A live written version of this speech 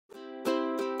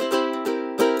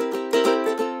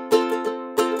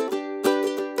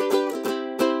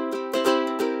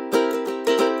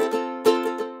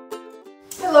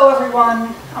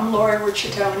everyone, I'm Lori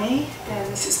Rucciardoni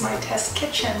and this is my test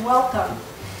kitchen. Welcome.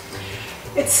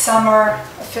 It's summer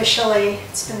officially.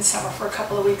 It's been summer for a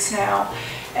couple of weeks now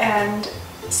and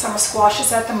summer squash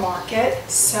is at the market,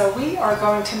 so we are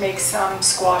going to make some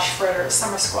squash fritters,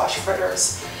 summer squash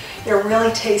fritters. They're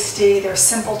really tasty, they're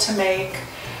simple to make.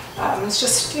 It's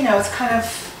just, you know, it's kind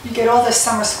of, you get all this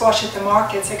summer squash at the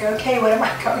market. It's like, okay, what am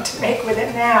I going to make with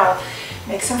it now?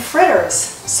 Make some fritters.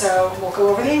 So we'll go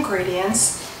over the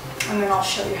ingredients and then I'll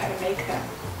show you how to make them.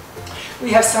 We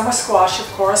have summer squash, of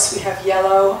course. We have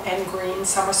yellow and green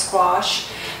summer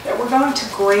squash that we're going to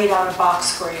grate on a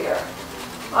box grater.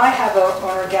 I have an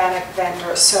organic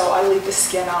vendor, so I leave the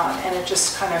skin on and it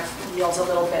just kind of yields a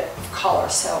little bit of color,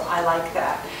 so I like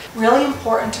that. Really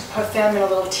important to put them in a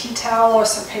little tea towel or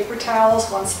some paper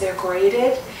towels once they're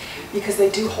grated, because they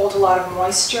do hold a lot of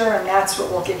moisture and that's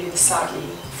what will give you the soggy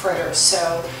fritters.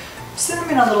 So sit them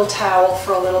in a little towel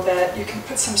for a little bit. You can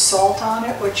put some salt on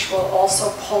it, which will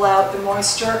also pull out the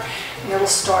moisture and it'll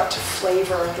start to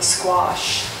flavor the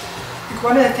squash.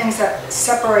 One of the things that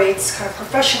separates kind of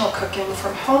professional cooking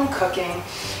from home cooking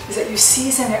is that you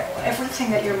season everything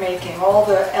that you're making, all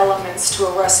the elements to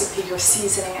a recipe you're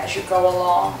seasoning as you go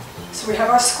along. So we have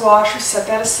our squash, we set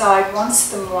that aside.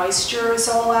 Once the moisture is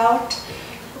all out,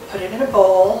 we'll put it in a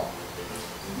bowl.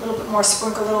 A little bit more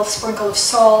little sprinkle of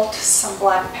salt, some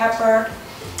black pepper.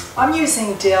 I'm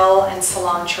using dill and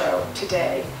cilantro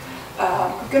today.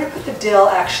 I'm going to put the dill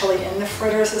actually in the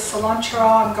fritters. The cilantro,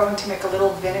 I'm going to make a little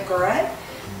vinaigrette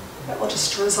that will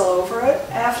just drizzle over it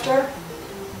after.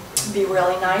 Be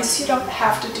really nice. You don't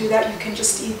have to do that. You can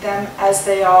just eat them as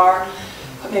they are.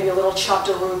 Put maybe a little chopped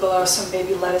arugula or some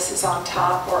baby lettuces on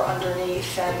top or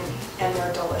underneath, and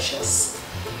they're delicious.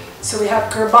 So we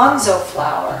have garbanzo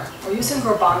flour. We're using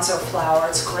garbanzo flour.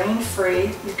 It's grain-free.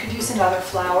 You could use another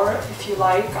flour if you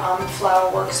like. Almond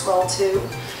flour works well too.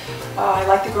 I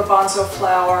like the garbanzo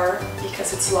flour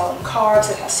because it's low in carbs.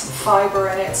 It has some fiber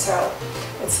in it, so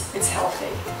it's healthy.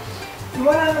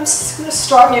 I'm just going to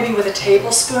start maybe with a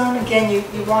tablespoon. Again,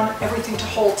 you want everything to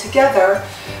hold together,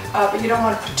 but you don't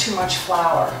want to put too much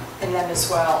flour in them as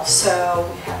well. So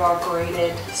we have our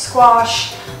grated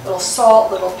squash, little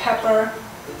salt, little pepper,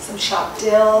 some chopped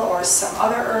dill or some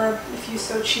other herb if you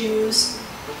so choose,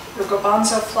 your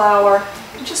garbanzo flour,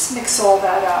 and just mix all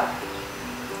that up.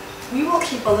 We will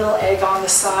keep a little egg on the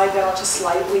side that I'll just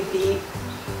lightly beat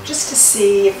just to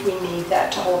see if we need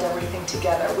that to hold everything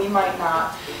together. We might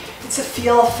not. It's a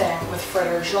feel thing with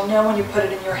fritters. You'll know when you put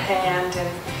it in your hand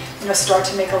and start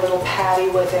to make a little patty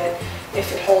with it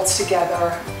if it holds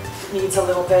together. It needs a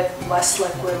little bit less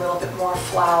liquid, a little bit more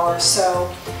flour.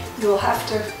 So you'll have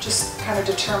to just kind of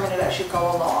determine it as you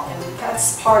go along, and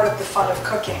that's part of the fun of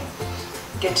cooking.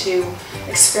 You get to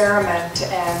experiment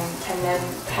and then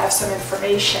have some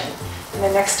information, and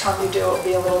the next time you do it will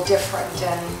be a little different,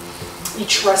 and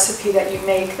each recipe that you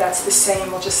make that's the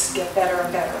same will just get better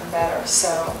and better and better.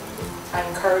 So I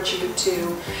encourage you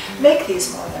to make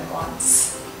these more than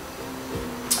once.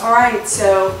 Alright,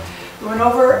 so we went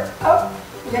over,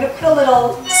 we're going to put a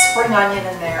little spring onion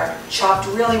in there, chopped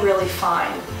really, really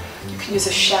fine. You can use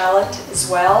a shallot as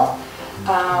well,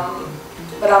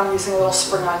 but I'm using a little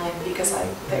spring onion because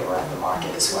they were at the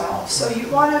market as well. So you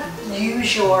want to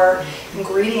use your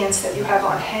ingredients that you have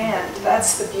on hand.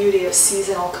 That's the beauty of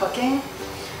seasonal cooking.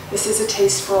 This is a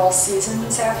taste for all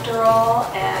seasons after all,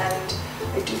 and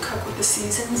I do cook with the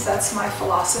seasons. That's my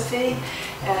philosophy,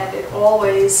 and it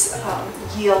always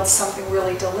yields something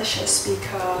really delicious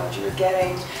because you're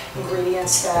getting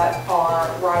ingredients that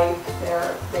are ripe.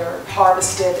 They're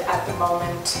harvested at the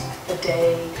moment, the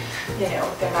day.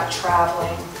 They're not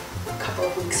traveling a couple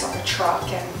of weeks on a truck,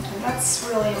 and that's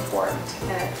really important,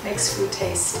 and it makes food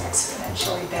taste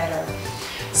exponentially better.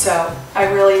 So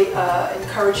I really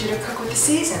encourage you to cook with the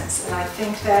seasons, and I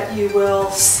think that you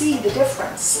will see the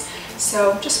difference.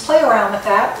 So just play around with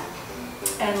that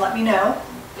and let me know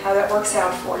how that works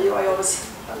out for you. I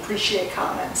always appreciate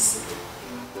comments.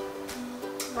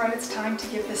 Right, it's time to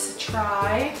give this a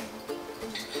try.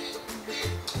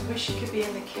 I wish you could be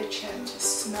in the kitchen to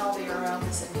smell the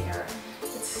aromas in here.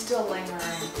 It's still lingering.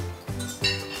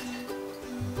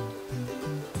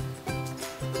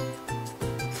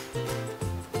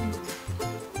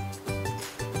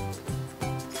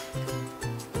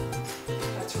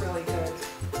 That's really good.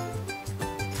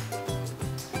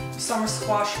 Summer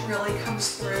squash really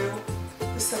comes through.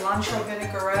 The cilantro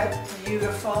vinaigrette,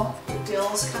 beautiful. The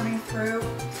dill's coming through.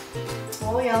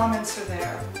 All the elements are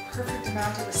there. Perfect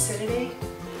amount of acidity.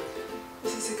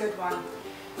 This is a good one.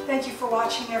 Thank you for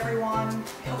watching, everyone.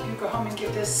 I hope you go home and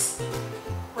give this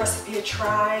recipe a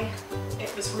try.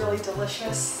 It was really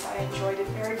delicious. I enjoyed it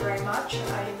very, very much, and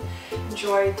I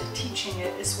enjoyed teaching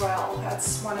it as well.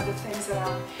 That's one of the things that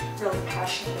I'm really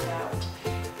passionate about.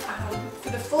 For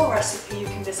the full recipe, you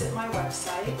can visit my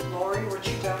website,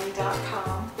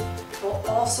 lauriericciardoni.com. There will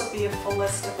also be a full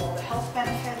list of all the health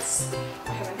benefits.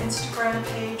 I have an Instagram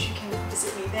page. You can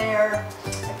visit me there.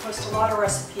 I post a lot of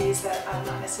recipes that I'm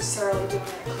not necessarily doing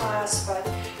in a class, but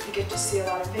you get to see a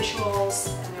lot of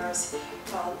visuals, and there's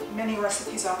many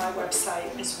recipes on my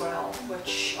website as well,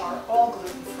 which are all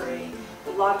gluten-free,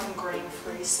 a lot of them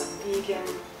grain-free, some vegan,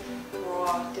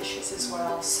 raw dishes as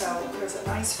well. So there's a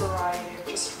nice variety of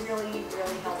just really,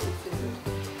 really healthy food.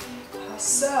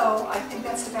 So I think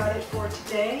that's about it for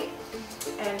today.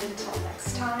 And until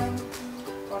next time,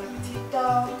 buon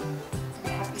appetito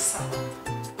and happy summer.